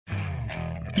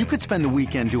You could spend the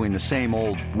weekend doing the same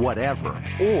old whatever,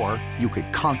 or you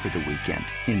could conquer the weekend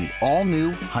in the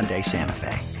all-new Hyundai Santa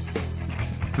Fe.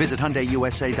 Visit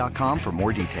HyundaiUSA.com for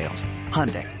more details.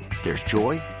 Hyundai, there's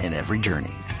joy in every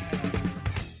journey.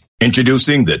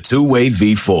 Introducing the two-way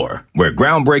V4, where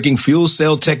groundbreaking fuel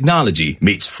cell technology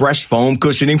meets fresh foam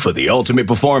cushioning for the ultimate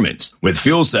performance. With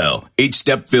Fuel Cell, each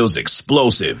step feels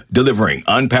explosive, delivering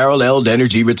unparalleled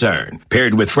energy return.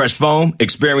 Paired with fresh foam,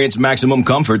 experience maximum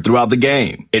comfort throughout the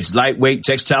game. Its lightweight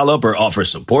textile upper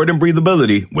offers support and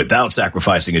breathability without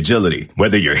sacrificing agility.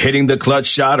 Whether you're hitting the clutch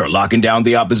shot or locking down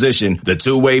the opposition, the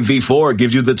two-way V4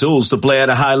 gives you the tools to play at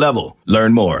a high level.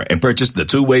 Learn more and purchase the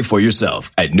two-way for yourself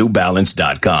at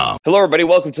newbalance.com. Hello, everybody.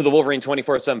 Welcome to the Wolverine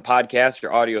 24/7 podcast,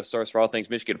 your audio source for all things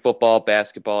Michigan football,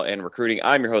 basketball, and recruiting.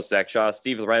 I'm your host, Zach Shaw.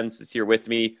 Steve Lorenz is here with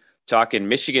me, talking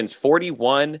Michigan's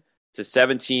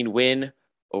 41-17 win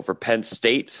over Penn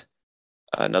State.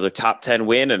 Another top 10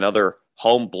 win, another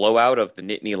home blowout of the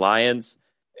Nittany Lions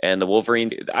and the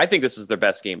Wolverines. I think this is their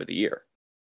best game of the year.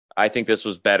 I think this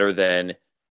was better than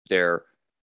their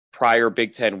prior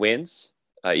Big Ten wins,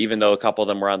 even though a couple of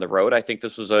them were on the road. I think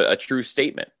this was a true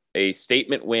statement. A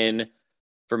statement win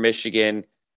for Michigan,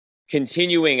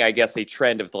 continuing, I guess, a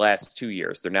trend of the last 2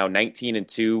 years. They're now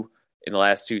 19-2 in the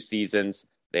last two seasons.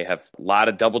 They have a lot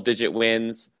of double-digit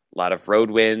wins, a lot of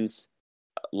road wins,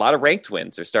 a lot of ranked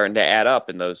wins. They're starting to add up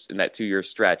in that 2-year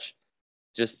stretch.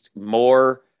 Just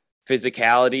more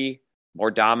physicality,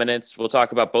 more dominance. We'll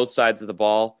talk about both sides of the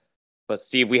ball. But,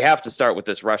 Steve, we have to start with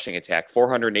this rushing attack.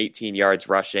 418 yards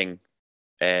rushing.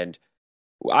 And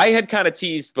I had kind of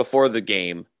teased before the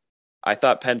game. I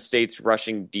thought Penn State's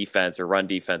rushing defense or run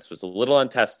defense was a little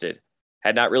untested,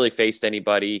 had not really faced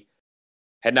anybody,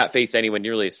 had not faced anyone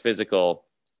nearly as physical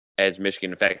as Michigan.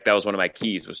 In fact, that was one of my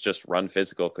keys, was just run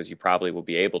physical, because you probably will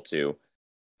be able to.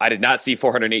 I did not see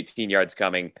 418 yards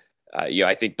coming.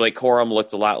 I think Blake Corum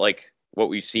looked a lot like what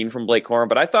we've seen from Blake Corum,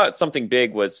 but I thought something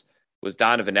big was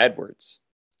Donovan Edwards,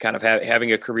 kind of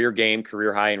having a career game,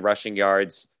 career high in rushing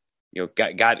yards.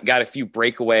 Got a few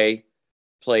breakaway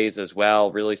plays as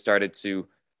well. Really started to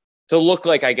look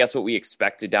like, I guess, what we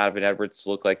expected Donovan Edwards to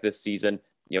look like this season.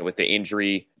 With the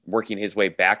injury, working his way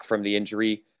back from the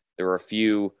injury, there were a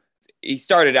few. He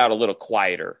started out a little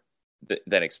quieter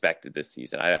than expected this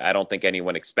season. I don't think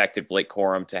anyone expected Blake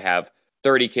Corum to have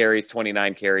 30 carries,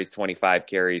 29 carries, 25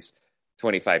 carries,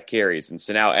 25 carries, and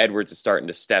so now Edwards is starting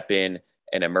to step in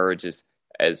and emerge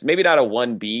as maybe not a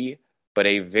 1B, but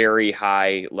a very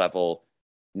high level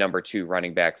number 2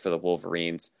 running back for the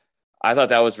Wolverines. I thought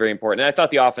that was very important. And I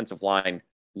thought the offensive line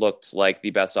looked like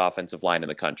the best offensive line in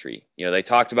the country. They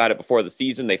talked about it before the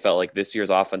season. They felt like this year's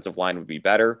offensive line would be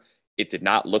better. It did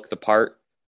not look the part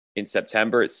in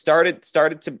September. It started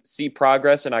to see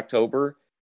progress in October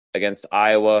against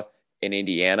Iowa and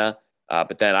Indiana.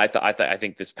 But then I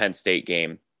think this Penn State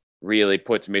game really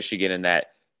puts Michigan in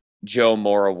that Joe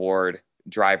Moore Award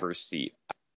driver's seat.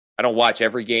 I don't watch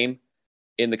every game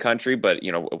in the country, but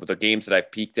with the games that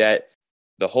I've peeked at,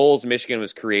 the holes Michigan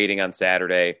was creating on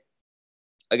Saturday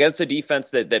against a defense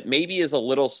that maybe is a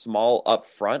little small up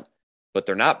front, but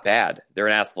they're not bad. They're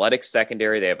an athletic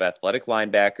secondary. They have athletic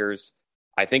linebackers.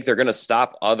 I think they're going to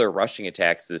stop other rushing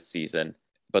attacks this season.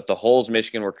 But the holes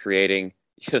Michigan were creating,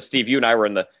 Steve, you and I were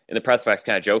in the press box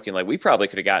kind of joking, like we probably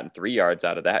could have gotten 3 yards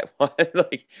out of that one.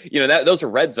 Those are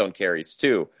red zone carries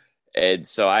too. And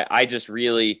so I just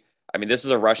really, this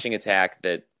is a rushing attack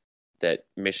that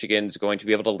Michigan's going to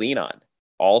be able to lean on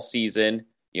all season,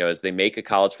 as they make a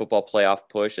college football playoff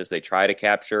push, as they try to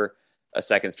capture a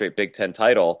second straight Big Ten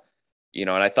title. And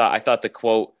I thought the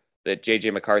quote that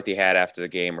J.J. McCarthy had after the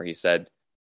game, where he said,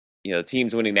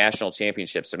 teams winning national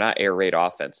championships are not air raid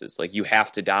offenses. Like, you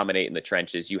have to dominate in the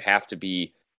trenches. You have to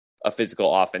be a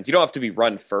physical offense. You don't have to be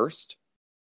run first,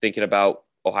 thinking about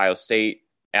Ohio State,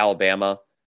 Alabama,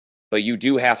 but you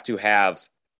do have to have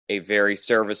a very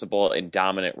serviceable and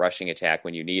dominant rushing attack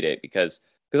when you need it, because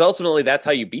ultimately that's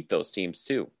how you beat those teams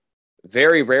too.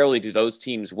 Very rarely do those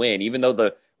teams win, even though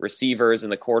the receivers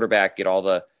and the quarterback get all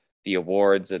the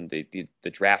awards and the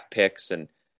draft picks and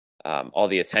all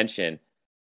the attention.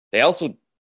 They also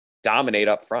dominate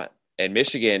up front, and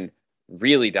Michigan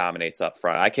really dominates up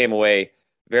front. I came away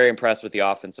very impressed with the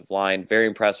offensive line, very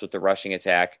impressed with the rushing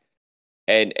attack,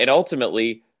 and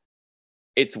ultimately,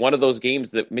 it's one of those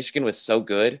games that Michigan was so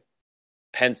good,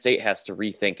 Penn State has to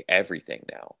rethink everything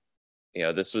now.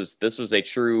 This was a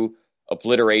true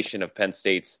obliteration of Penn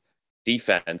State's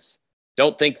defense.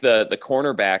 Don't think the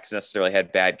cornerbacks necessarily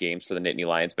had bad games for the Nittany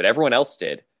Lions, but everyone else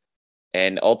did.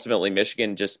 And ultimately,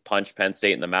 Michigan just punched Penn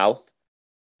State in the mouth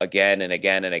again and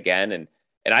again and again. And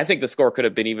I think the score could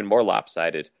have been even more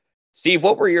lopsided. Steve,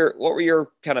 what were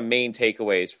your kind of main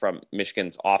takeaways from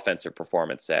Michigan's offensive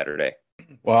performance Saturday?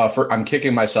 Well, I'm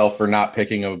kicking myself for not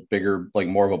picking a bigger, like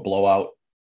more of a blowout,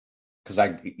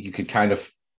 because you could kind of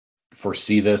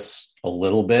foresee this a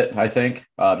little bit. I think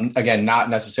again, not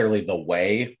necessarily the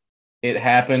way it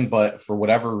happened, but for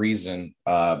whatever reason,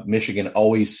 Michigan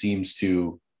always seems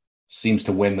to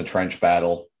win the trench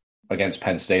battle against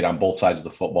Penn State on both sides of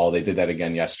the football. They did that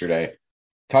again yesterday.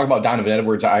 Talk about Donovan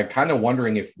Edwards. I kind of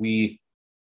wondering if we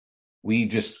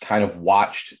just kind of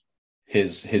watched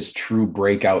his true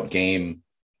breakout game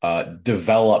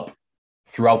develop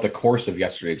throughout the course of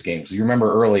yesterday's game. Because you remember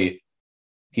early,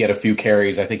 he had a few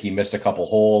carries. I think he missed a couple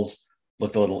holes,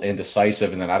 looked a little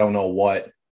indecisive, and then I don't know what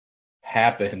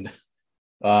happened.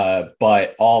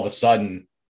 But all of a sudden,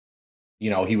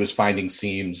 he was finding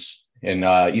seams. And,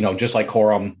 just like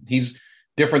Corum, he's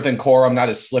different than Corum, not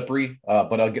as slippery,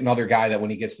 but another guy that when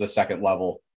he gets to the second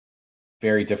level,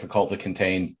 very difficult to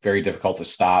contain, very difficult to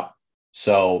stop.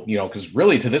 So, because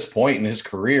really to this point in his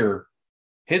career,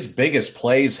 his biggest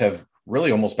plays have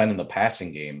really almost been in the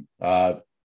passing game.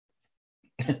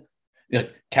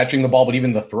 Catching the ball, but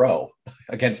even the throw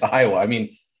against Iowa. I mean,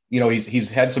 he's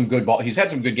had some good he's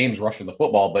had some good games rushing the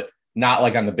football, but not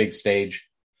like on the big stage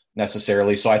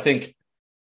necessarily. So I think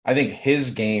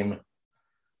his game,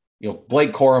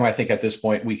 Blake Corum, I think at this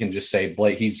point we can just say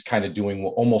Blake, he's kind of doing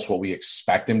almost what we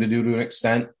expect him to do to an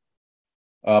extent.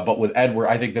 But with Edward,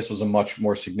 I think this was a much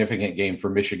more significant game for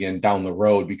Michigan down the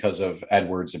road because of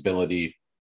Edwards' ability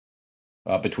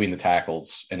between the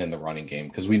tackles and in the running game,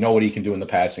 because we know what he can do in the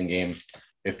passing game.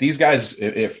 If these guys,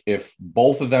 if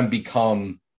both of them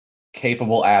become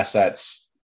capable assets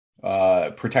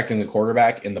protecting the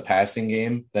quarterback in the passing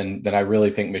game, then I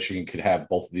really think Michigan could have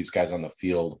both of these guys on the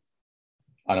field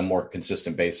on a more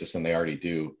consistent basis than they already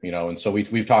do. And so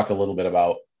we've talked a little bit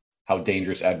about how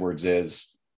dangerous Edwards is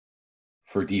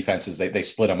for defenses. They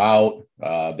split him out.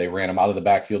 They ran him out of the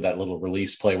backfield, that little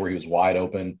release play where he was wide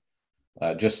open.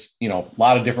 A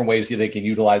lot of different ways they can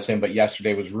utilize him. But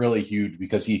yesterday was really huge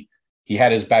because he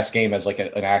had his best game as like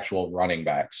an actual running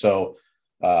back. So,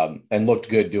 and looked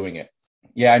good doing it.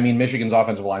 Yeah, I mean, Michigan's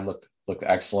offensive line looked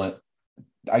excellent.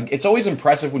 It's always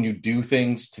impressive when you do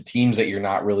things to teams that you're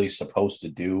not really supposed to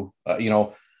do,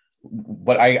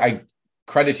 but I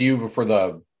credit to you for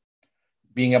the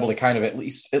being able to kind of at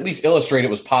least illustrate it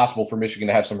was possible for Michigan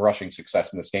to have some rushing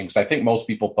success in this game. Because I think most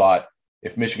people thought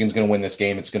if Michigan's going to win this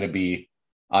game, it's going to be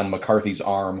on McCarthy's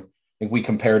arm. I think we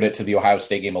compared it to the Ohio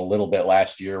State game a little bit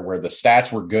last year where the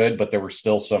stats were good, but there were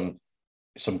still some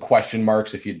question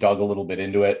marks if you dug a little bit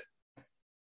into it.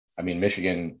 I mean,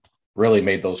 Michigan really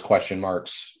made those question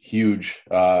marks huge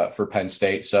for Penn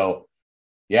State. So,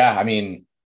 yeah, I mean,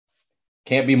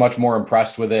 can't be much more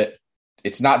impressed with it.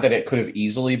 It's not that it could have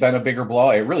easily been a bigger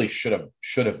blowout. It really should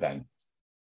have been.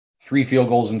 3 field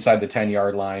goals inside the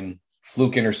 10-yard line,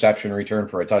 fluke interception return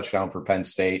for a touchdown for Penn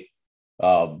State.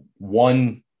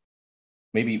 One,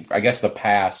 maybe I guess the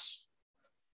pass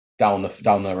down the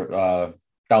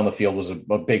field was a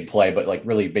big play, but like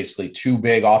really basically 2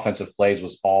 big offensive plays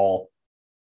was all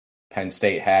Penn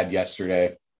State had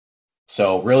yesterday.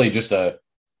 So really just the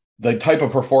type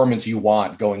of performance you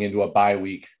want going into a bye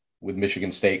week with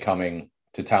Michigan State coming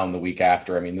to town the week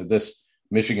after. I mean, this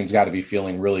Michigan's got to be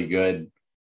feeling really good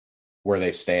where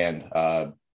they stand,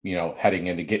 heading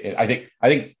into I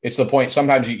think it's the point.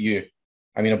 Sometimes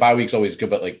a bye week's always good,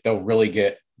 but like they'll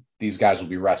really these guys will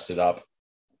be rested up,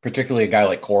 particularly a guy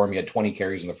like Corum. He had 20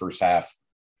 carries in the first half.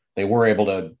 They were able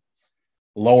to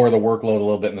lower the workload a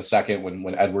little bit in the second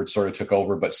when Edwards sort of took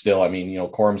over, but still, I mean,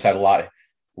 Corum's had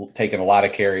taken a lot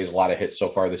of carries, a lot of hits so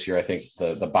far this year. I think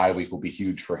the bye week will be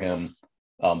huge for him.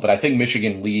 But I think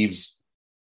Michigan leaves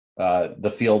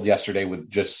the field yesterday with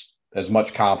just as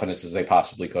much confidence as they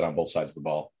possibly could on both sides of the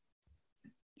ball.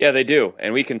 Yeah, they do.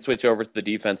 And we can switch over to the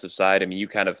defensive side. I mean, you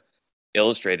kind of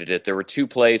illustrated it. There were 2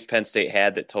 plays Penn State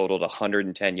had that totaled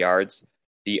 110 yards.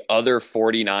 The other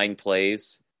 49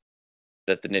 plays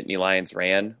that the Nittany Lions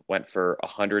ran went for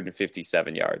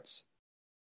 157 yards.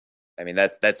 I mean,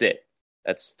 that's it.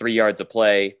 That's 3 yards a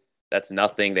play. That's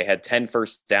nothing. They had 10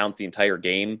 first downs the entire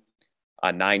game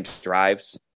on 9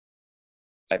 drives.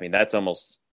 I mean, that's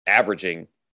almost averaging,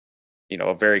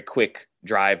 a very quick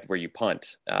drive where you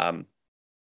punt.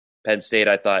 Penn State,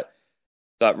 I thought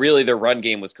really their run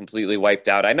game was completely wiped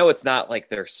out. I know it's not like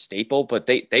their staple, but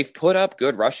they've put up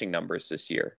good rushing numbers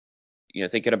this year.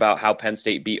 Thinking about how Penn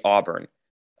State beat Auburn,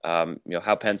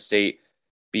 how Penn State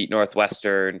beat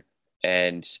Northwestern,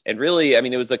 and really, I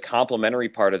mean, it was a complementary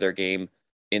part of their game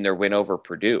in their win over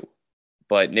Purdue.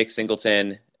 But Nick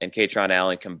Singleton and Katron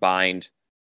Allen combined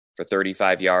for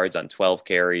 35 yards on 12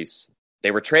 carries.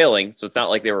 they were trailing, so it's not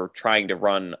like they were trying to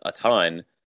run a ton,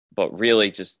 but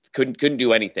really just couldn't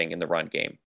do anything in the run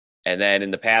game. And then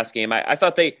in the pass game, I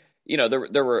thought they,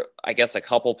 there were, I guess, a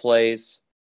couple plays.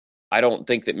 I don't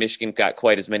think that Michigan got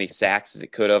quite as many sacks as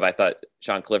it could have. I thought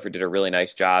Sean Clifford did a really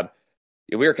nice job.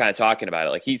 We were kind of talking about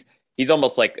it. Like he's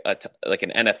almost like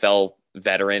an NFL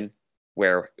veteran,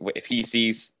 where if he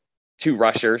sees two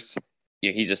rushers,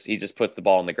 he just puts the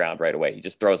ball on the ground right away. He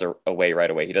just throws away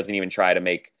right away. He doesn't even try to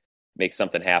make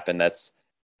something happen. That's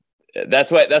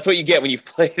what you get when you've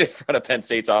played in front of Penn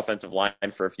State's offensive line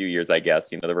for a few years, I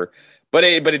guess. But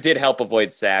it did help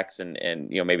avoid sacks and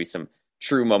maybe some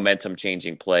true momentum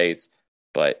changing plays.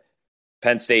 But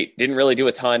Penn State didn't really do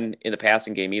a ton in the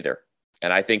passing game either.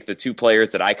 And I think the two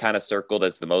players that I kind of circled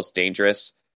as the most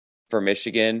dangerous for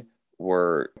Michigan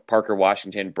were Parker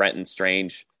Washington, Brenton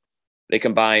Strange. They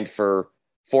combined for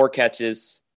 4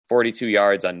 catches, 42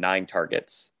 yards on 9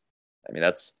 targets. I mean,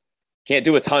 can't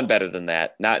do a ton better than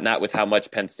that. Not with how much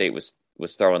Penn State was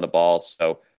throwing the ball.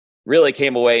 So really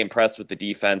came away impressed with the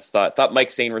defense. Thought Mike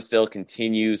Sainristil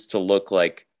continues to look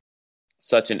like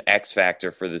such an X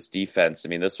factor for this defense. I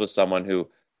mean, this was someone who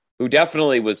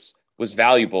definitely was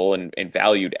valuable and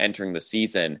valued entering the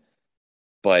season.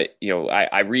 But,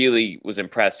 I really was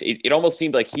impressed. It almost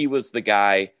seemed like he was the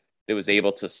guy that was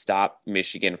able to stop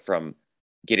Michigan from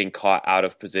getting caught out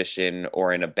of position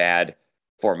or in a bad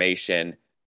formation.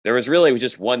 There was really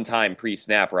just one time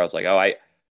pre-snap where I was like, oh, I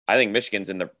think Michigan's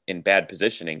in bad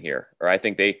positioning here. Or I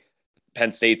think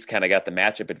Penn State's kind of got the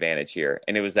matchup advantage here.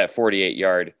 And it was that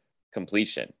 48-yard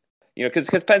completion. Because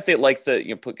Penn State likes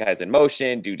to put guys in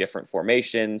motion, do different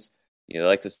formations. They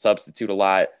like to substitute a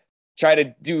lot. Try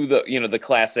to do the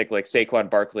classic like Saquon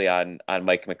Barkley on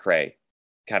Mike McCray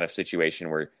kind of situation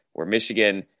where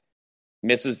Michigan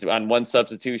misses on one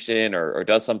substitution or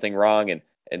does something wrong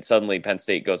and suddenly Penn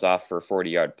State goes off for a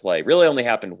 40-yard play. Really only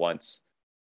happened once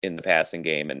in the passing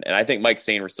game. And I think Mike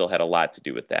Sainristil had a lot to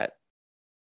do with that.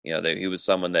 He was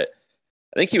someone that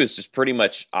I think he was just pretty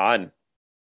much on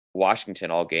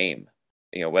Washington all game.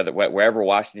 Wherever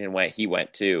Washington went, he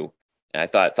went too. And I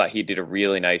thought he did a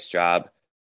really nice job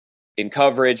in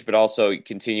coverage, but also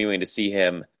continuing to see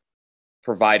him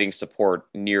providing support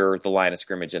near the line of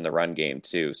scrimmage in the run game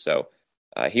too. So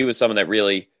he was someone that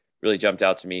really, really jumped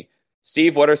out to me.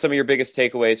 Steve, what are some of your biggest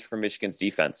takeaways from Michigan's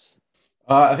defense?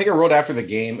 I think I wrote after the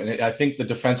game, and I think the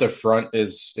defensive front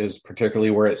is particularly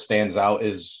where it stands out.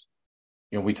 Is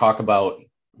we talk about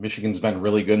Michigan's been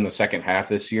really good in the second half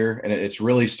this year, and it's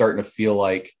really starting to feel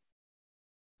like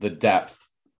the depth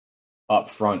up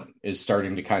front is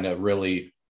starting to kind of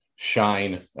really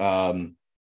shine.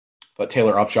 But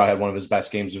Taylor Upshaw had one of his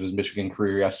best games of his Michigan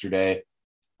career yesterday.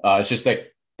 It's just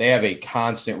that they have a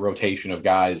constant rotation of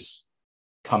guys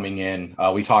coming in.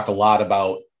 We talk a lot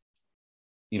about,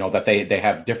 that they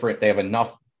have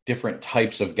enough different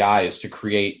types of guys to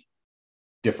create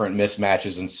different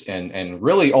mismatches and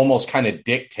really almost kind of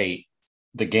dictate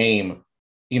the game.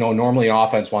 Normally an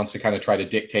offense wants to kind of try to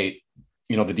dictate,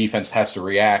 the defense has to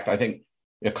react. I think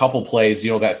a couple plays,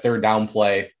 that third down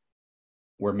play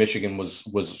where Michigan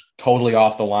was totally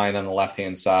off the line on the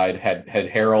left-hand side, had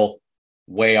Harrell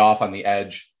way off on the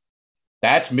edge.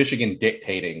 That's Michigan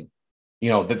dictating.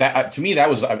 That to me,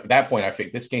 that was at that point, I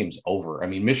think this game's over. I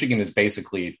mean, Michigan is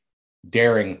basically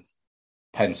daring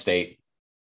Penn State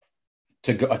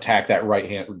to attack that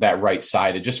right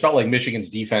side. It just felt like Michigan's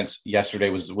defense yesterday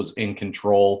was in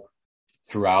control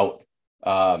throughout.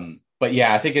 But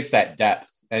yeah, I think it's that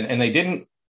depth. And they didn't.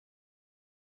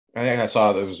 I think I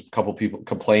saw there was a couple people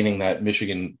complaining that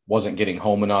Michigan wasn't getting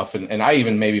home enough. And I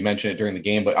even maybe mentioned it during the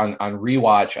game, but on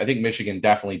rewatch, I think Michigan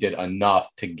definitely did enough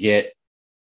to get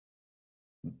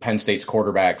Penn State's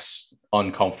quarterbacks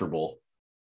uncomfortable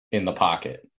in the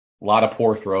pocket. A lot of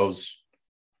poor throws,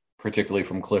 particularly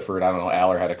from Clifford. I don't know,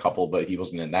 Aller had a couple, but he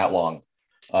wasn't in that long.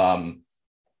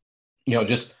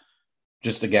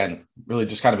 Just again, really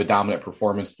just kind of a dominant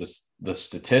performance. The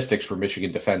statistics for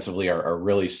Michigan defensively are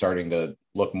really starting to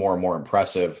look more and more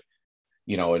impressive,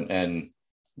 and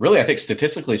really, I think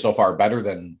statistically so far better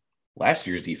than last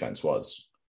year's defense was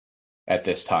at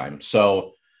this time.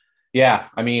 So yeah,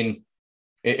 I mean,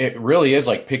 it really is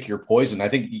like pick your poison. I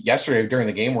think yesterday during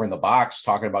the game, we're in the box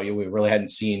talking about we really hadn't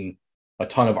seen a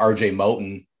ton of RJ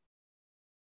Moten.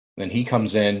 Then he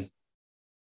comes in,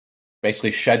 basically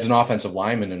sheds an offensive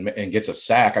lineman and gets a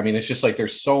sack. I mean, it's just like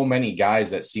there's so many guys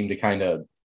that seem to kind of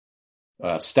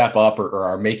step up or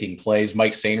are making plays.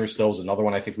 Mike Sainristil is another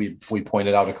one I think we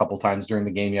pointed out a couple times during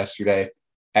the game yesterday.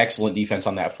 Excellent defense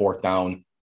on that fourth down,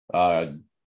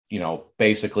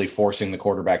 basically forcing the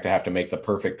quarterback to have to make the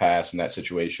perfect pass in that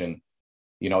situation.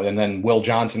 And then Will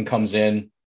Johnson comes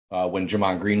in, when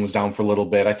Jamon Green was down for a little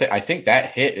bit. I think that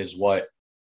hit is what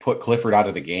put Clifford out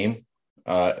of the game.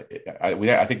 I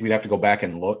think we'd have to go back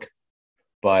and look,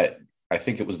 but I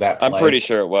think it was that play. I'm pretty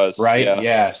sure it was. Right?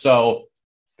 Yeah. So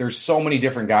there's so many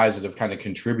different guys that have kind of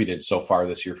contributed so far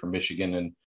this year for Michigan,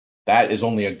 and that is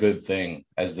only a good thing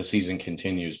as the season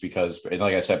continues because,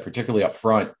 like I said, particularly up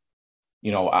front,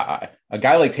 a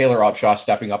guy like Taylor Upshaw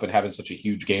stepping up and having such a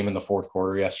huge game in the fourth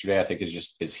quarter yesterday, I think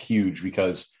is huge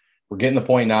because we're getting the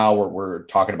point now where we're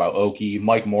talking about Oki.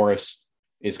 Mike Morris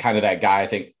is kind of that guy I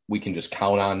think we can just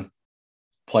count on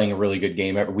playing a really good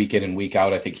game every week in and week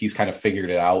out. I think he's kind of figured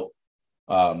it out.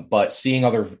 But seeing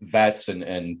other vets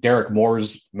and Derek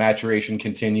Moore's maturation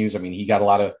continues. I mean, he got a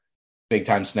lot of big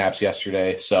time snaps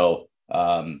yesterday. So,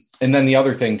 and then the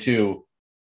other thing too,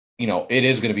 it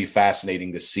is going to be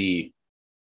fascinating to see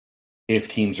if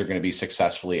teams are going to be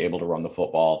successfully able to run the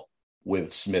football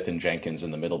with Smith and Jenkins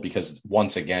in the middle, because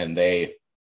once again, they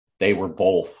were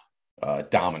both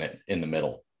dominant in the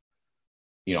middle.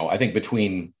 I think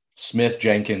between Smith,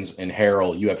 Jenkins, and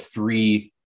Harrell, you have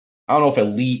three. I don't know if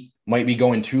elite might be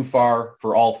going too far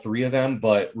for all three of them,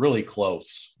 but really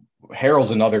close.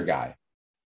 Harrell's another guy.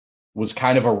 Was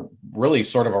kind of a really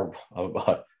sort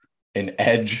of an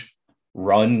edge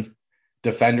run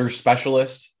defender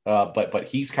specialist, but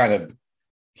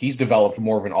he's developed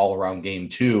more of an all around game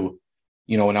too.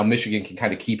 And now Michigan can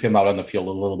kind of keep him out on the field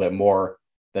a little bit more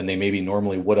than they maybe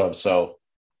normally would have. So,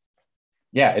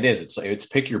 yeah, it is. It's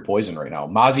pick your poison right now.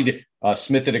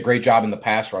 Smith did a great job in the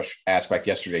pass rush aspect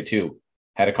yesterday too.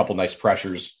 Had a couple nice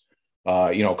pressures,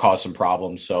 caused some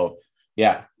problems. So,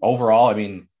 yeah, overall, I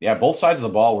mean, yeah, both sides of the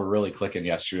ball were really clicking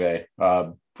yesterday,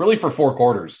 really for 4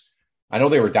 quarters. I know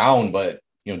they were down, but,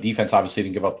 defense obviously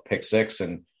didn't give up the pick six.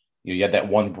 And you had that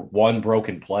one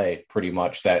broken play pretty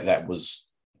much that was,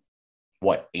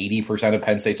 80% of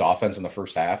Penn State's offense in the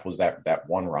first half was that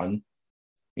one run,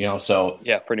 so.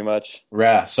 Yeah, pretty much.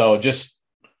 Yeah, so just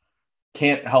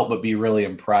can't help but be really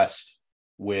impressed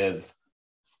with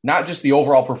not just the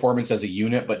overall performance as a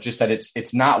unit, but just that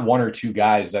it's not one or two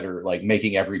guys that are like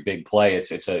making every big play.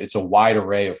 It's a wide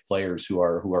array of players who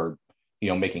are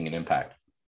making an impact.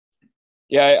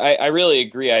 Yeah, I really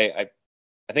agree. I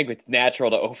think it's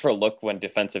natural to overlook when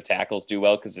defensive tackles do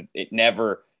well because it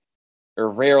never or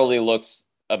rarely looks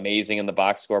amazing in the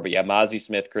box score. But yeah, Mozzie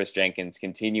Smith, Chris Jenkins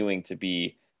continuing to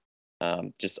be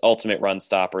just ultimate run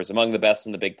stoppers, among the best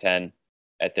in the Big Ten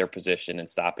at their position and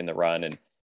stopping the run.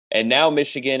 And now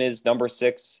Michigan is number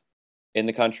 6 in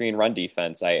the country in run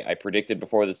defense. I predicted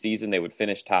before the season they would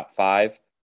finish top 5.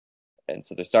 And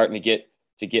so they're starting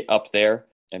to get up there.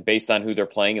 And based on who they're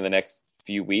playing in the next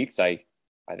few weeks, I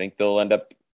think they'll end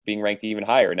up being ranked even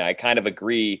higher. Now, I kind of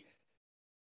agree,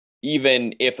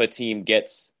 even if a team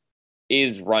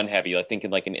is run heavy, like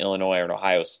thinking like an Illinois or an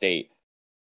Ohio State,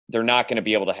 they're not going to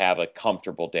be able to have a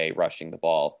comfortable day rushing the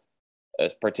ball,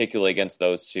 particularly against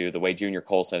those two, the way Junior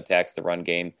Colson attacks the run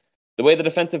game, the way the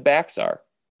defensive backs are.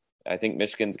 I think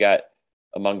Michigan's got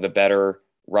among the better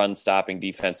run-stopping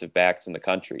defensive backs in the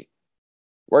country.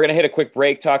 We're going to hit a quick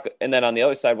break, and then on the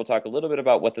other side, we'll talk a little bit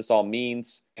about what this all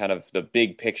means, kind of the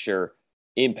big picture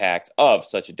impact of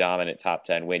such a dominant top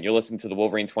 10 win. You're listening to the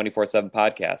Wolverine 24/7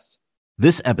 podcast.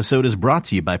 This episode is brought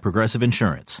to you by Progressive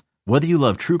Insurance. Whether you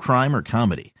love true crime or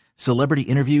comedy, celebrity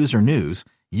interviews or news,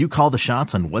 you call the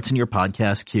shots on what's in your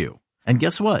podcast queue. And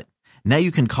guess what? Now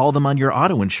you can call them on your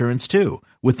auto insurance too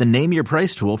with the Name Your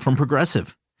Price tool from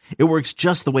Progressive. It works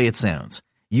just the way it sounds.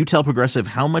 You tell Progressive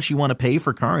how much you want to pay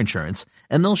for car insurance,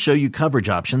 and they'll show you coverage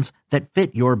options that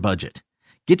fit your budget.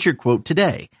 Get your quote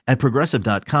today at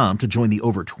Progressive.com to join the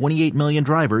over 28 million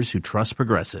drivers who trust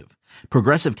Progressive.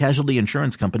 Progressive Casualty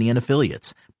Insurance Company and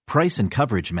Affiliates. Price and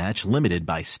coverage match limited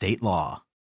by state law.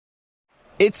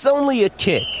 It's only a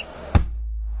kick,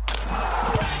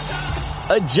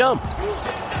 a jump,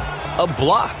 a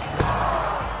block.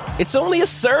 It's only a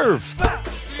serve.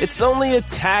 It's only a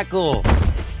tackle,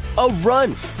 a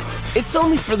run. It's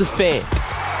only for the fans.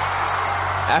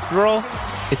 After all,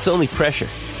 it's only pressure.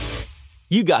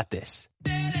 You got this.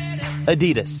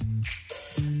 Adidas.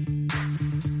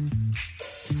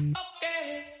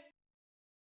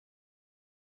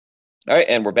 All right,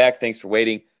 and we're back. Thanks for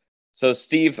waiting. So,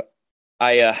 Steve,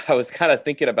 I was kind of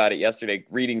thinking about it yesterday,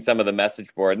 reading some of the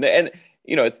message board, and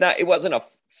it wasn't a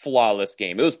flawless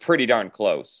game. It was pretty darn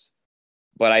close.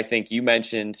 But I think you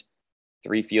mentioned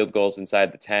 3 field goals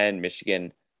inside the 10.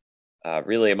 Michigan,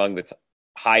 really among the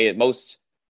most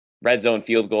red zone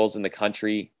field goals in the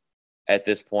country at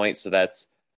this point. So that's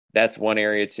one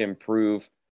area to improve.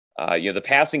 The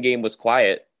passing game was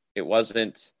quiet. It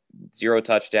wasn't 0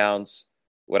 touchdowns,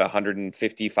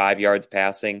 155 yards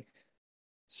passing.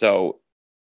 So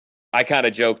I kind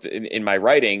of joked in my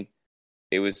writing,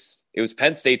 it was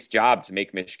Penn State's job to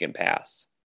make Michigan pass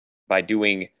by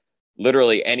doing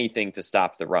literally anything to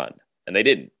stop the run. And they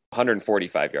didn't.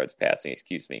 145 yards passing,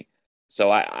 excuse me. So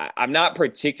I'm not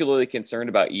particularly concerned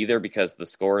about either because the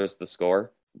score is the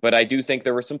score. But I do think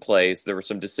there were some plays, there were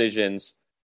some decisions,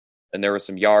 and there were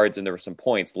some yards and there were some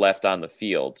points left on the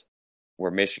field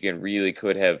where Michigan really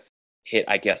could have hit,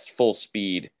 I guess, full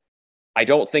speed. I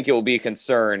don't think it will be a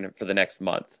concern for the next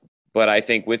month. But I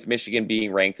think with Michigan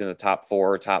being ranked in the top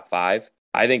 4 or top 5,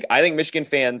 I think Michigan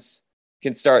fans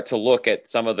can start to look at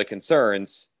some of the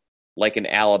concerns like an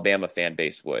Alabama fan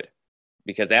base would.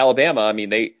 Because Alabama, I mean,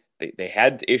 they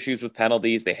had issues with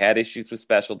penalties. They had issues with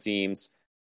special teams.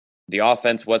 The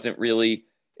offense wasn't really,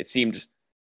 it seemed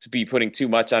to be putting too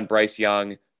much on Bryce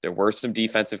Young. There were some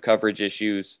defensive coverage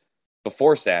issues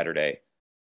before Saturday.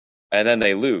 And then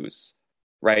they lose,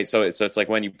 right? So it's like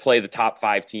when you play the top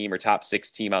 5 team or top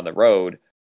 6 team on the road,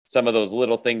 some of those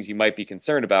little things you might be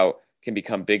concerned about can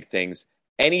become big things.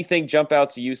 Anything jump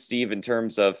out to you, Steve, in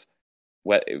terms of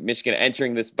what Michigan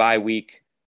entering this bye week,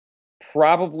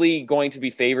 probably going to be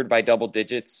favored by double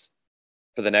digits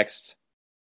for the next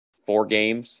 4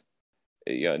 games,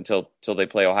 until they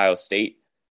play Ohio State.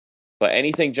 But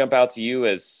anything jump out to you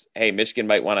as, hey, Michigan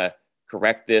might want to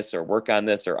correct this or work on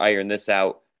this or iron this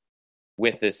out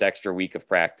with this extra week of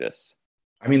practice?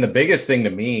 I mean, the biggest thing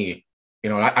to me,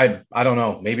 I don't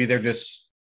know, maybe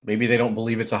they don't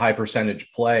believe it's a high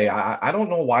percentage play. I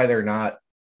don't know why they're not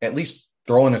at least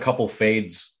throwing a couple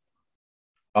fades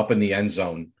up in the end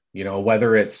zone,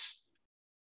 whether it's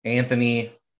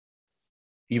Anthony,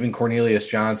 even Cornelius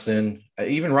Johnson,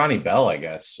 even Ronnie Bell, I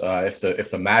guess, if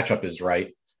the matchup is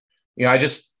right.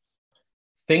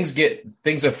 Things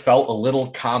have felt a little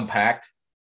compact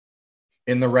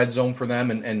in the red zone for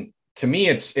them. And to me,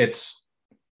 it's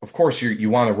of course you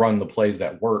want to run the plays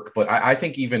that work, but I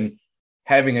think even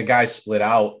having a guy split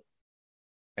out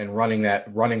and running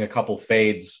a couple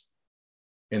fades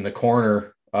in the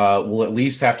corner will at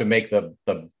least have to make the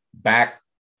back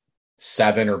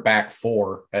 7 or back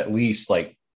 4 at least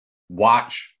like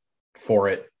watch for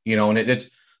it, and it's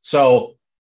so,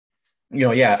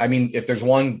 yeah, I mean, if there's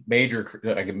one major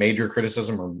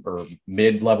criticism or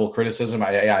mid-level criticism,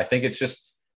 I think it's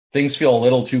just things feel a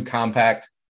little too compact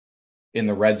in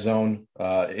the red zone,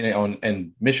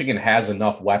 and Michigan has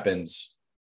enough weapons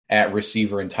at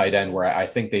receiver and tight end where I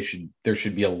think there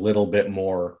should be a little bit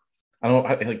more. I don't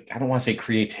want to say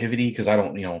creativity because I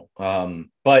don't,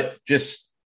 but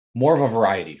just more of a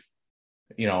variety,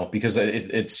 because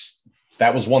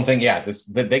that was one thing. Yeah,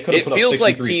 they could have put up 63. It feels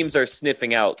like teams are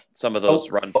sniffing out some of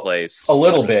those run plays a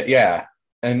little bit, yeah,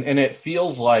 and it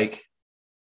feels like,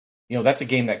 that's a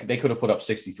game that they could have put up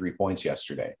 63 points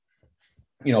yesterday,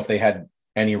 if they had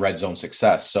any red zone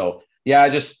success. So yeah, I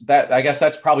guess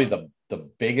that's probably the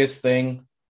biggest thing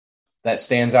that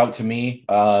stands out to me.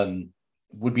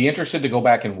 Would be interested to go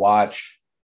back and watch,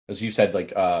 as you said,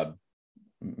 like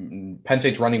Penn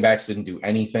State's running backs didn't do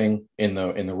anything in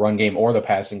the run game or the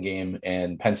passing game,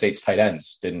 and Penn State's tight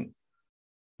ends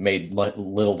made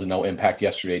little to no impact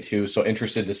yesterday too. So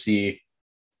interested to see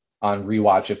on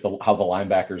rewatch how the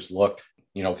linebackers looked,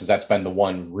 because that's been the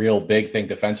one real big thing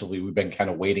defensively we've been kind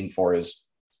of waiting for is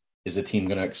a team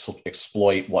going to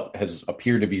exploit what has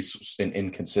appeared to be an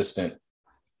inconsistent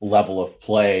level of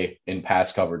play in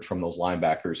pass coverage from those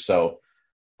linebackers. So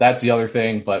that's the other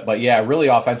thing. But yeah, really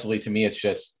offensively to me, it's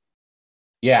just,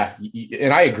 yeah.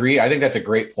 And I agree. I think that's a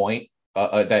great point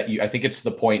I think it's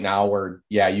the point now where,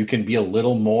 yeah, you can be a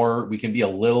little more, we can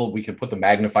put the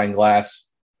magnifying glass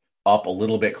up a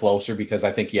little bit closer because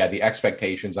I think, yeah, the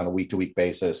expectations on a week to week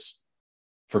basis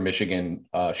for Michigan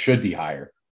should be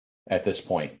higher at this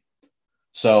point.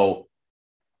 So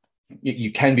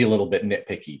you can be a little bit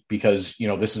nitpicky because,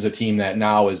 this is a team that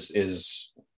now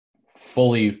is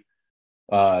fully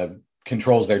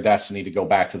controls their destiny to go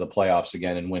back to the playoffs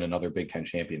again and win another Big Ten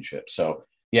championship. So,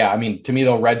 yeah, I mean, to me,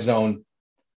 though, red zone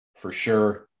for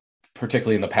sure,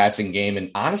 particularly in the passing game.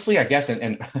 And honestly, I guess, and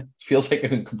it feels like I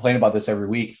can complain about this every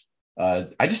week.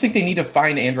 I just think they need to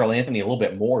find Andrel Anthony a little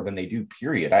bit more than they do,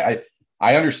 period.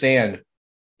 I understand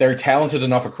they're talented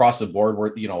enough across the board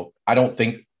where, I don't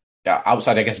think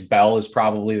outside, I guess Bell is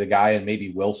probably the guy and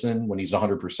maybe Wilson when he's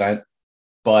 100%.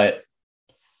 But,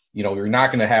 you're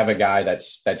not going to have a guy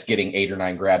that's getting 8 or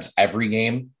 9 grabs every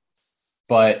game.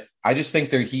 But I just think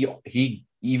that he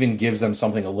even gives them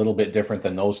something a little bit different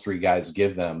than those 3 guys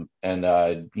give them. And,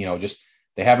 just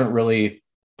they haven't really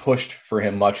pushed for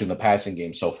him much in the passing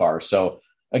game so far. So,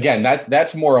 again,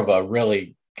 that's more of a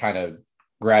really kind of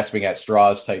grasping at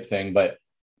straws type thing. But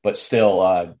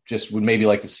still, just would maybe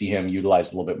like to see him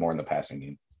utilized a little bit more in the passing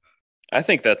game. I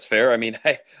think that's fair. I mean,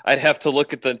 I'd have to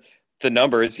look at the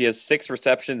numbers. He has 6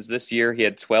 receptions this year. He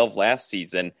had 12 last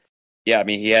season. Yeah, I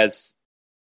mean, he has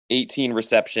 18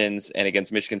 receptions, and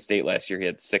against Michigan State last year, he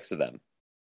had 6 of them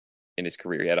in his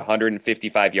career. He had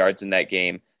 155 yards in that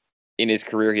game. In his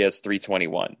career, he has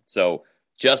 321. So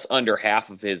just under half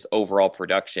of his overall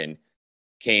production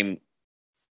came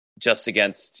just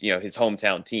against, his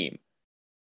hometown team,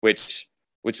 which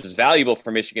was valuable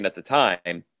for Michigan at the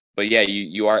time. But yeah,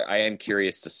 I am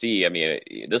curious to see. I mean,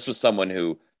 this was someone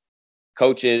who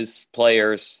coaches,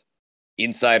 players,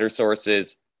 insider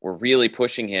sources were really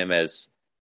pushing him as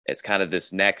kind of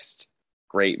this next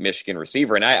great Michigan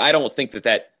receiver. And I don't think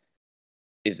that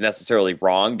is necessarily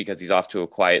wrong because he's off to a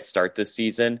quiet start this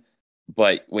season.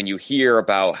 But when you hear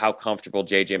about how comfortable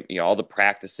JJ, all the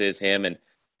practices him and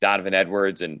Donovan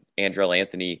Edwards and Andrell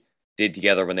Anthony did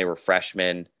together when they were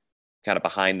freshmen, kind of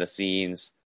behind the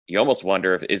scenes, you almost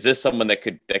wonder is this someone that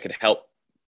could help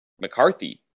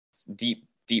McCarthy's deep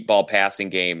ball passing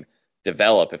game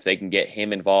develop if they can get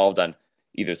him involved on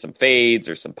either some fades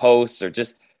or some posts or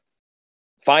just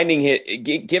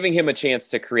giving him a chance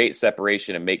to create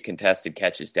separation and make contested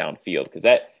catches downfield, because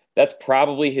that's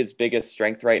probably his biggest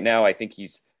strength right now. I think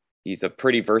he's a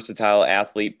pretty versatile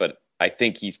athlete, but I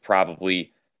think he's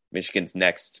probably Michigan's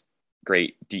next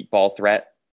great deep ball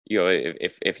threat,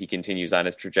 if he continues on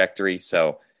his trajectory.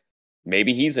 So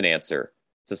maybe he's an answer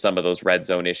to some of those red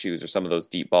zone issues or some of those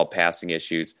deep ball passing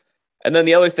issues. And then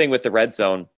the other thing with the red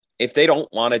zone, if they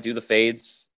don't want to do the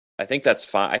fades, I think that's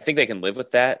fine. I think they can live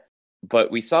with that.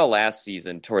 But we saw last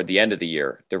season, toward the end of the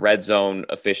year, the red zone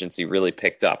efficiency really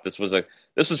picked up. This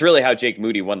was really how Jake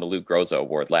Moody won the Luke Groza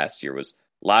Award last year. Was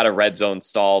a lot of red zone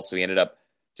stalls, so he ended up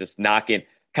just knocking,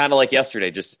 kind of like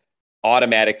yesterday, just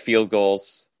automatic field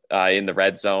goals in the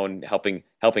red zone, helping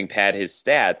pad his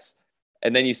stats.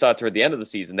 And then you saw toward the end of the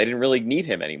season, they didn't really need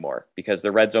him anymore because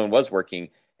the red zone was working.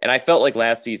 And I felt like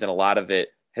last season, a lot of it,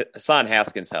 Hassan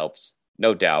Haskins helps,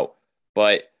 no doubt,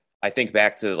 but I think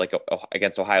back to like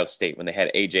against Ohio State when they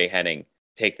had AJ Henning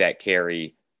take that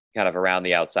carry kind of around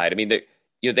the outside. I mean,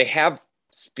 they have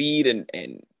speed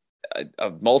and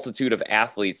a multitude of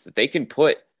athletes that they can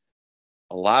put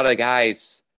a lot of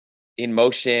guys in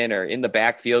motion or in the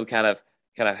backfield, kind of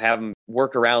have them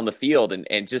work around the field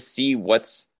and just see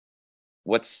what's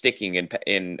sticking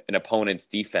in an opponent's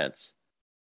defense.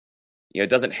 It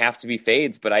doesn't have to be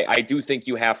fades, but I do think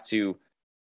you have to.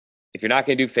 If you're not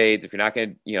going to do fades, if you're not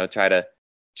going to, try to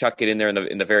chuck it in there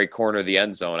in the very corner of the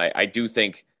end zone, I do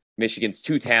think Michigan's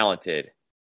too talented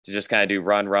to just kind of do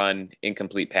run,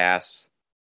 incomplete pass,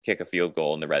 kick a field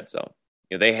goal in the red zone.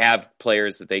 They have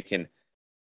players that can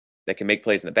make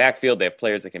plays in the backfield. They have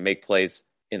players that can make plays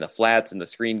in the flats in the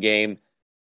screen game.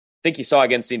 I think you saw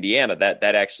against Indiana that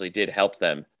actually did help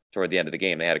them toward the end of the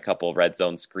game. They had a couple of red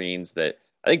zone screens that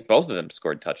I think both of them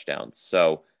scored touchdowns.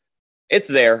 So it's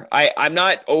there. I'm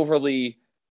not overly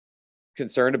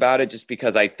concerned about it just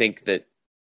because I think that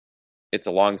it's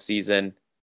a long season.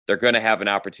 They're going to have an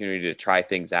opportunity to try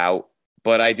things out.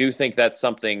 But I do think that's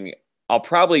something I'll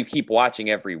probably keep watching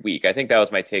every week. I think that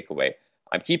was my takeaway.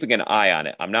 I'm keeping an eye on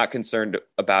it. I'm not concerned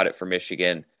about it for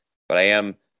Michigan, but I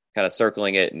am kind of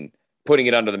circling it and putting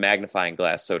it under the magnifying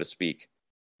glass, so to speak,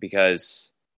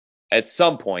 because at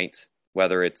some point,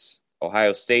 whether it's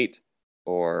Ohio State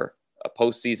or a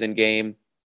postseason game,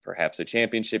 perhaps a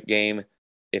championship game,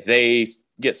 if they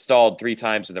get stalled 3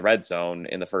 times in the red zone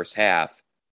in the first half,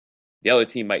 the other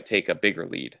team might take a bigger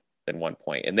lead than 1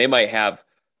 point, and they might have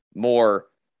more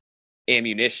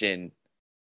ammunition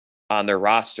on their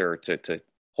roster to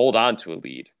hold on to a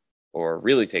lead or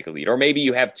really take a lead, or maybe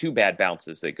you have 2 bad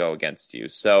bounces that go against you.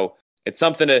 So it's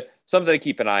something to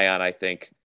keep an eye on, I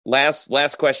think.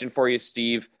 Last question for you,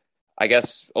 Steve. I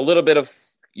guess a little bit of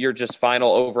your just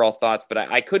final overall thoughts, but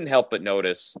I couldn't help but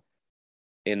notice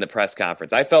in the press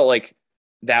conference, I felt like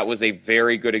that was a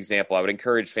very good example. I would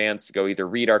encourage fans to go either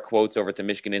read our quotes over at the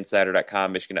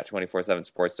MichiganInsider.com,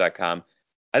 Michigan.247sports.com.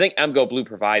 I think MGO Blue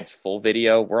provides full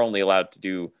video. We're only allowed to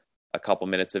do a couple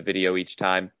minutes of video each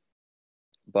time.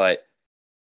 But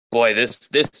boy, this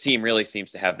team really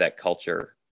seems to have that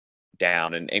culture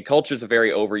down. And culture is a very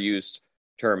overused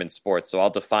term in sports, so I'll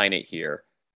define it here.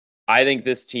 I think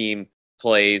this team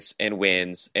plays and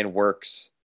wins and works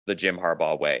the Jim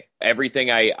Harbaugh way.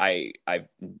 Everything I've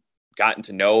gotten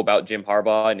to know about Jim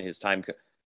Harbaugh and his time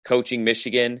coaching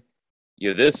Michigan,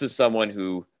 this is someone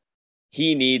who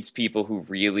he needs people who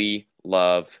really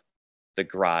love the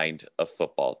grind of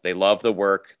football. They love the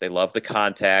work. They love the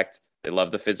contact. They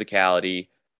love the physicality.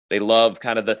 They love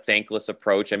kind of the thankless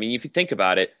approach. I mean, if you think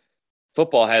about it,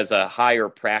 football has a higher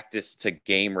practice to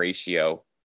game ratio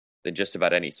than just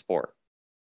about any sport.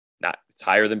 It's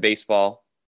higher than baseball,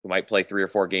 who might play 3 or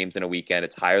 4 games in a weekend.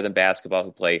 It's higher than basketball,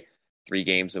 who play 3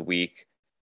 games a week.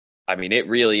 I mean, it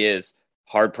really is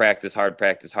hard practice,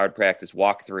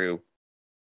 walk through,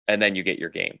 and then you get your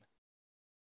game.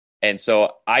 And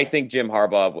so I think Jim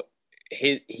Harbaugh,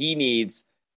 he needs,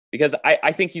 because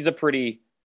I think he's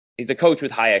a coach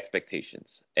with high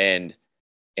expectations and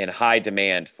high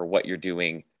demand for what you're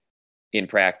doing in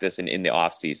practice and in the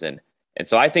off season. And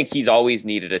so I think he's always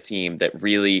needed a team that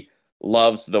really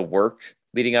loves the work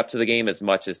leading up to the game as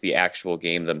much as the actual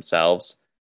game themselves.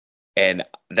 And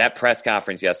that press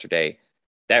conference yesterday,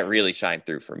 that really shined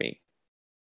through for me.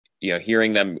 You know,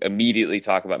 hearing them immediately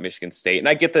talk about Michigan State, and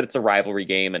I get that it's a rivalry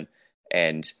game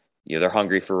and you know, they're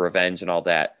hungry for revenge and all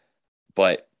that,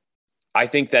 but I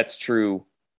think that's true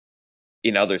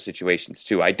in other situations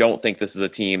too. I don't think this is a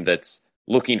team that's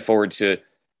looking forward to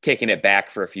kicking it back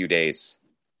for a few days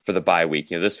for the bye week.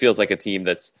 You know, this feels like a team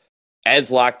that's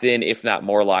as locked in, if not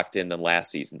more locked in, than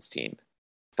last season's team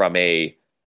from a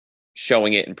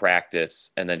showing it in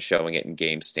practice and then showing it in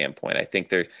game standpoint.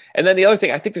 And then the other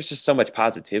thing, I think there's just so much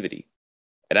positivity.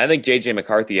 And I think JJ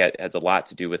McCarthy has a lot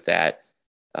to do with that.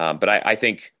 But I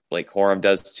think Blake Corum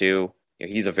does too. You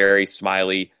know, he's a very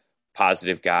smiley,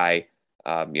 positive guy.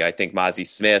 I think Mozzie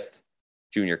Smith,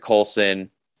 Junior Colson,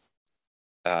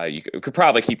 you could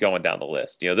probably keep going down the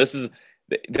list. You know,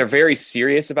 they're very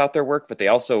serious about their work, but they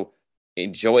also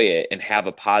enjoy it and have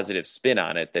a positive spin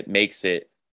on it that makes it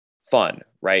fun,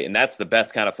 right? And that's the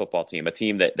best kind of football team, a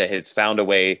team that has found a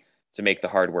way to make the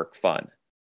hard work fun,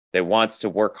 that wants to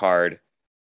work hard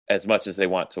as much as they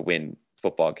want to win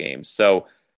football games. So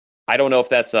I don't know if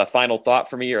that's a final thought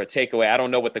for me or a takeaway. I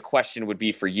don't know what the question would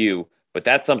be for you, but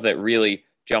that's something that really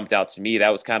jumped out to me.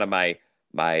 That was kind of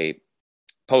my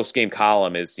post-game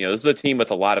column is, you know, this is a team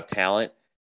with a lot of talent,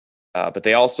 but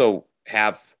they also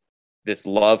have this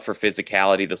love for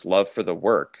physicality, this love for the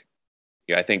work.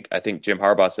 You know, I think Jim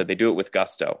Harbaugh said they do it with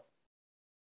gusto.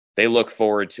 They look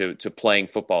forward to playing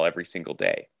football every single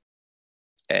day.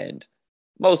 And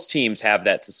most teams have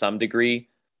that to some degree,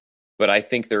 but I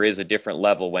think there is a different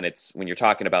level when you're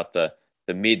talking about the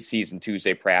mid-season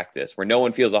Tuesday practice where no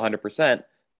one feels 100%,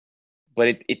 but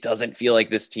it doesn't feel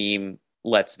like this team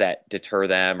lets that deter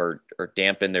them or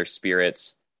dampen their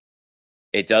spirits.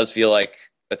 It does feel like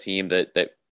a team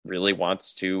that really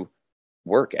wants to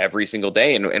work every single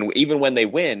day. And even when they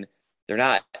win, they're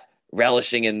not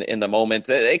relishing in the moment.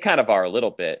 They kind of are a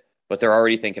little bit, but they're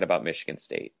already thinking about Michigan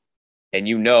State. And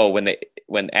you know,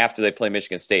 when after they play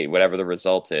Michigan State, whatever the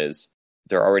result is,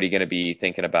 they're already going to be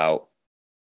thinking about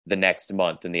the next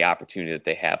month and the opportunity that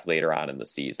they have later on in the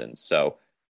season. So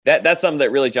that's something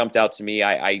that really jumped out to me.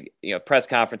 Press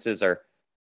conferences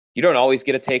you don't always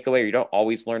get a takeaway, or you don't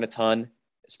always learn a ton,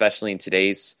 especially in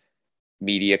today's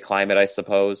media climate, I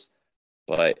suppose.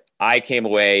 But I came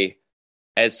away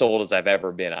as sold as I've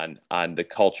ever been on the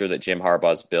culture that Jim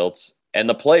Harbaugh's built and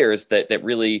the players that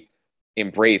really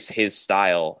embrace his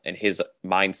style and his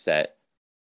mindset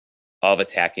of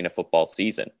attacking a football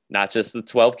season, not just the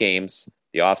 12 games,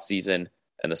 the off season,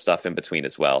 and the stuff in between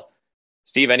as well.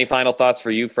 Steve, any final thoughts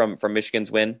for you from Michigan's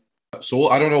win? So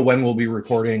I don't know when we'll be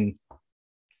recording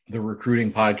the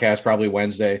recruiting podcast, probably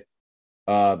Wednesday.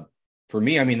 For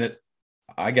me, I mean,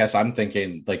 I guess I'm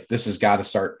thinking like this has got to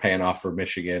start paying off for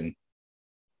Michigan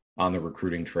on the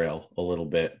recruiting trail a little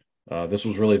bit. This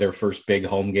was really their first big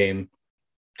home game.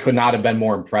 Could not have been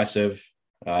more impressive.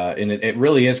 And it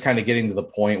really is kind of getting to the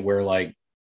point where, like,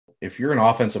 if you're an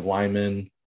offensive lineman,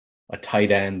 a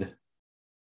tight end,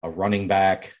 a running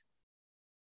back,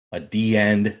 a D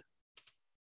end,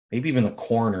 maybe even a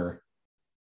corner,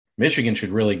 Michigan should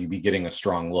really be getting a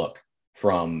strong look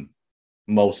from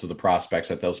most of the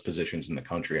prospects at those positions in the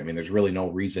country. I mean, there's really no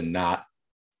reason not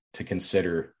to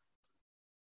consider,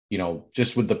 you know,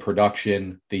 just with the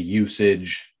production, the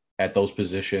usage at those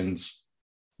positions,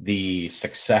 the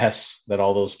success that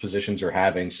all those positions are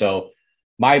having. So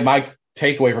my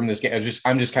takeaway from this game is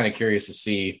I'm just kind of curious to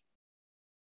see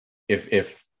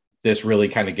if this really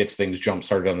kind of gets things jump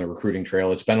started on the recruiting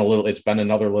trail. It's been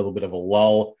another little bit of a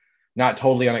lull, not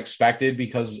totally unexpected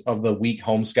because of the weak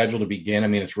home schedule to begin. I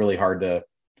mean, it's really hard to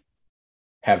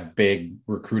have big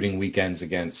recruiting weekends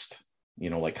against, you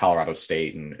know, like Colorado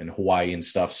State and Hawaii and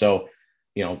stuff. So,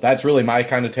 you know, that's really my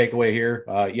kind of takeaway here.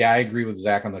 Yeah, I agree with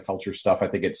Zach on the culture stuff. I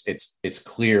think it's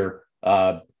clear.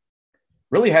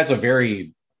 Really has a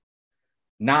very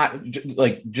not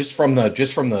like just from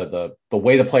the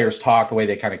way the players talk, the way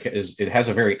they kind of it has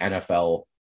a very NFL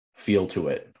feel to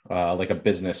it, like a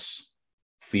business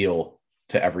feel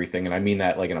to everything. And I mean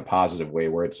that like in a positive way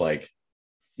where it's like,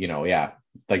 you know, yeah,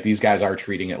 like these guys are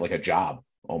treating it like a job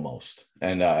almost.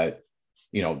 And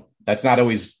that's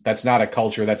not a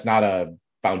culture. That's not a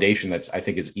foundation I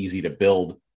think is easy to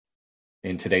build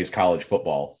in today's college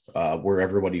football, where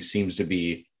everybody seems to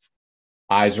be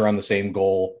eyes are on the same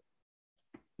goal,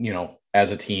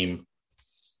 as a team,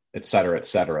 et cetera, et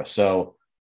cetera. So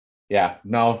yeah,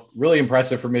 no, really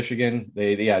impressive for Michigan.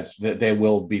 They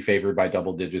will be favored by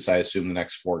double digits, I assume, the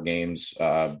next 4 games.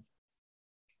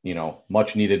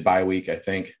 Much needed bye week. I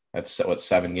think that's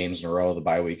 7 games in a row. The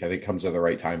bye week, I think, comes at the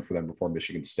right time for them before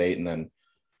Michigan State. And then,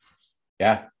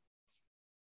 yeah,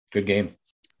 good game.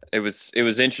 It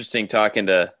was interesting talking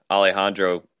to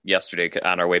Alejandro yesterday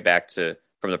on our way back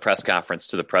from the press conference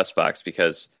to the press box,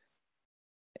 because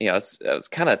I was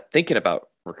kind of thinking about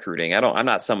recruiting. I'm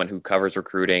not someone who covers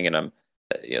recruiting, and I'm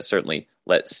certainly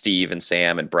let Steve and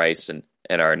Sam and Bryce and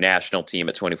our national team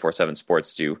at 24/7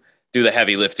 Sports do the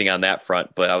heavy lifting on that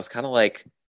front. But I was kind of like,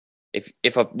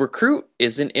 if a recruit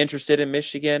isn't interested in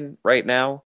Michigan right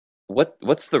now,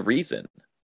 what's the reason?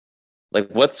 Like,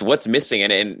 what's missing?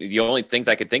 And the only things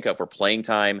I could think of were playing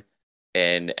time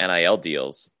and NIL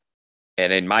deals.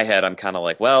 And in my head, I'm kind of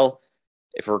like, well,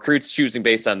 if a recruit's choosing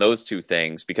based on those 2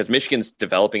 things, because Michigan's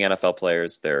developing NFL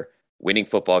players, they're winning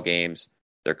football games,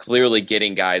 they're clearly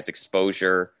getting guys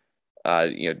exposure,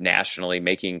 nationally,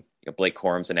 making Blake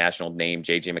Corum's a national name,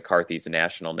 JJ McCarthy's a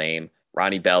national name,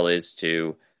 Ronnie Bell is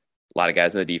too. A lot of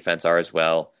guys in the defense are as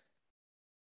well.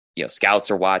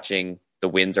 Scouts are watching, the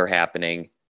wins are happening.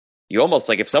 You almost,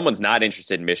 like, if someone's not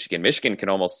interested in Michigan can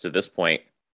almost, to this point,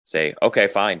 say, okay,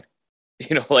 fine.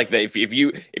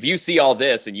 If you see all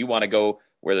this and you want to go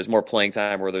where there's more playing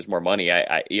time, where there's more money,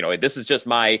 this is just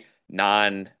my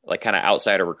kind of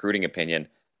outsider recruiting opinion.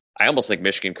 I almost think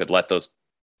Michigan could let those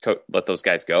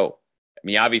guys go. I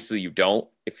mean, obviously you don't.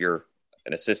 If you're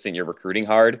an assistant, you're recruiting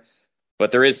hard,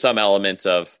 but there is some element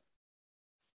of,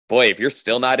 boy, if you're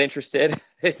still not interested,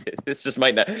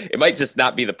 it might just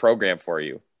not be the program for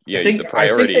you. Yeah, the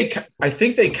priorities. I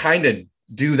think they kind of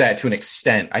do that to an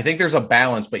extent. I think there's a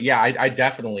balance, but yeah, I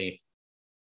definitely,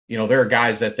 there are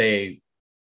guys that they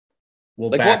will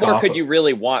back what more off could you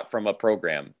really want from a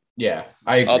program? Yeah,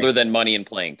 I agree. Other than money and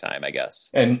playing time, I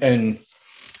guess. And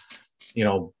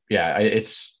yeah,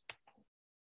 it's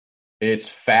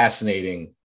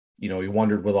fascinating. We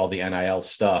wondered with all the NIL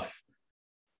stuff.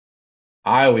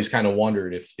 I always kind of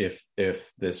wondered if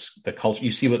the culture,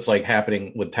 you see what's like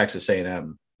happening with Texas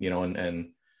A&M,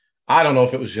 and I don't know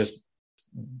if it was just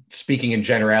speaking in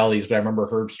generalities, but I remember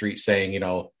Herb Street saying,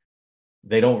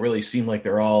 they don't really seem like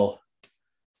they're all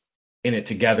in it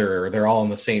together, or they're all on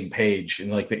the same page.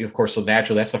 And of course, so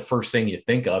naturally, that's the first thing you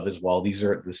think of as well.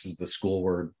 This is the school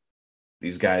where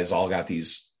these guys all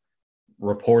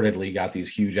reportedly got these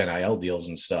huge NIL deals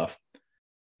and stuff.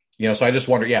 So I just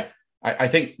wonder, I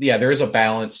think, there is a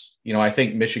balance. I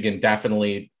think Michigan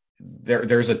definitely,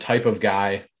 there's a type of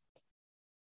guy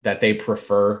that they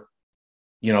prefer,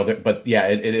 but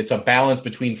it's a balance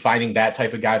between finding that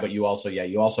type of guy, but you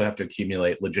also have to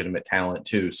accumulate legitimate talent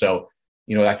too. So,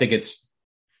 I think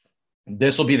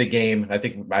this will be the game. I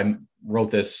think I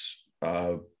wrote this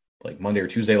like Monday or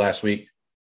Tuesday last week,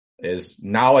 is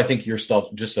now I think you're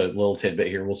still just a little tidbit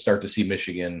here. We'll start to see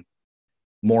Michigan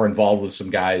more involved with some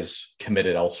guys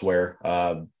committed elsewhere.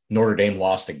 Notre Dame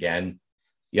lost again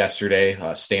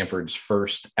yesterday. Stanford's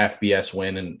first FBS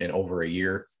win in over a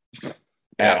year.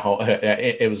 At home,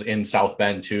 it was in South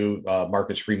Bend too.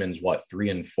 Marcus Freeman's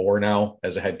 3-4 now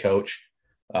as a head coach.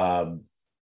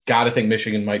 Got to think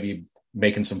Michigan might be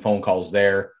making some phone calls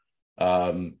there.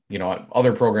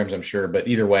 Other programs, I'm sure, but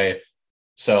either way.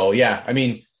 So yeah, I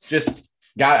mean,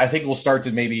 I think we'll start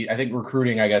to I think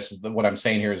recruiting, I guess, is what I'm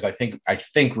saying here is I think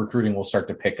recruiting will start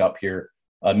to pick up here.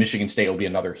 Michigan State will be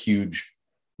another huge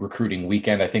recruiting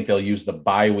weekend. I think they'll use the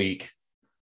bye week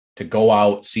to go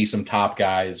out, see some top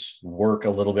guys, work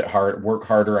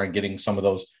harder on getting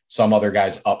some other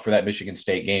guys up for that Michigan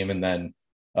State game, and then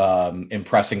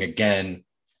impressing again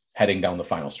heading down the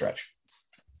final stretch.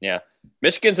 Yeah.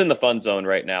 Michigan's in the fun zone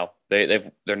right now. They're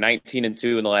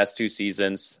 19-2 in the last 2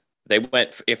 seasons. They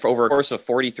went, if over a course of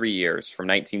 43 years, from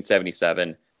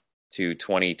 1977 to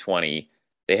 2020,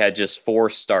 they had just 4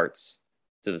 starts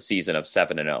to the season of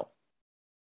 7-0.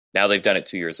 Now they've done it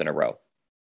 2 years in a row.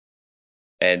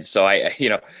 And so I'm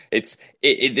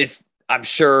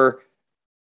sure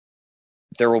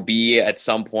there will be at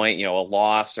some point, a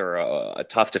loss or a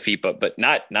tough defeat, but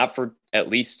not for at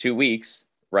least 2 weeks.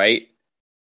 Right.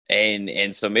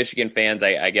 And so Michigan fans,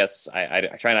 I guess I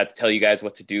try not to tell you guys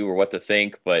what to do or what to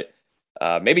think, but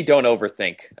maybe don't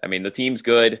overthink. I mean, the team's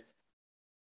good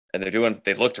and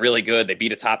they looked really good. They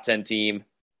beat a top 10 team.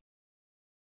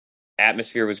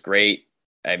 Atmosphere was great.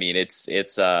 I mean, it's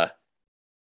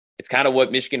It's kind of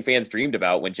what Michigan fans dreamed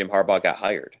about when Jim Harbaugh got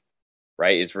hired,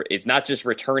 right? It's not just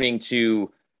returning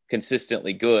to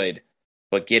consistently good,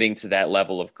 but getting to that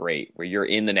level of great where you're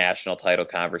in the national title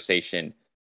conversation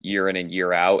year in and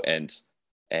year out and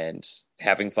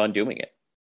having fun doing it.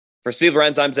 For Steve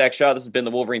Lorenz, I'm Zach Shaw. This has been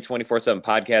the Wolverine 24/7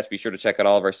 podcast. Be sure to check out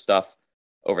all of our stuff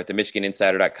over at the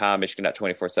MichiganInsider.com,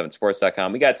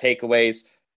 Michigan.247sports.com. We got takeaways,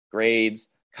 grades,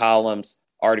 columns,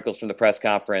 articles from the press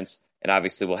conference, and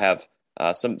obviously we'll have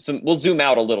we'll zoom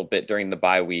out a little bit during the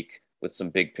bye week with some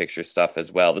big picture stuff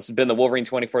as well. This has been the Wolverine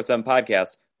 24/7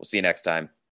 podcast. We'll see you next time.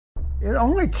 It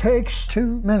only takes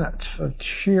 2 minutes of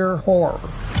sheer horror.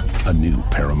 A new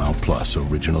Paramount Plus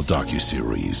original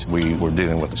docuseries. We were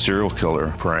dealing with a serial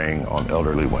killer preying on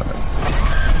elderly women.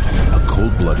 A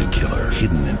cold-blooded killer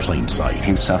hidden in plain sight.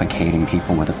 He's suffocating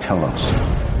people with pillows.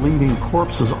 Leaving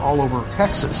corpses all over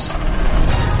Texas.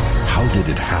 How did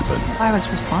it happen? I was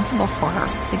responsible for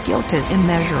her. The guilt is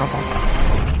immeasurable.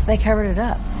 They covered it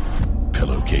up.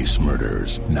 Pillowcase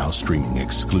Murders, now streaming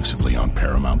exclusively on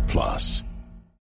Paramount Plus.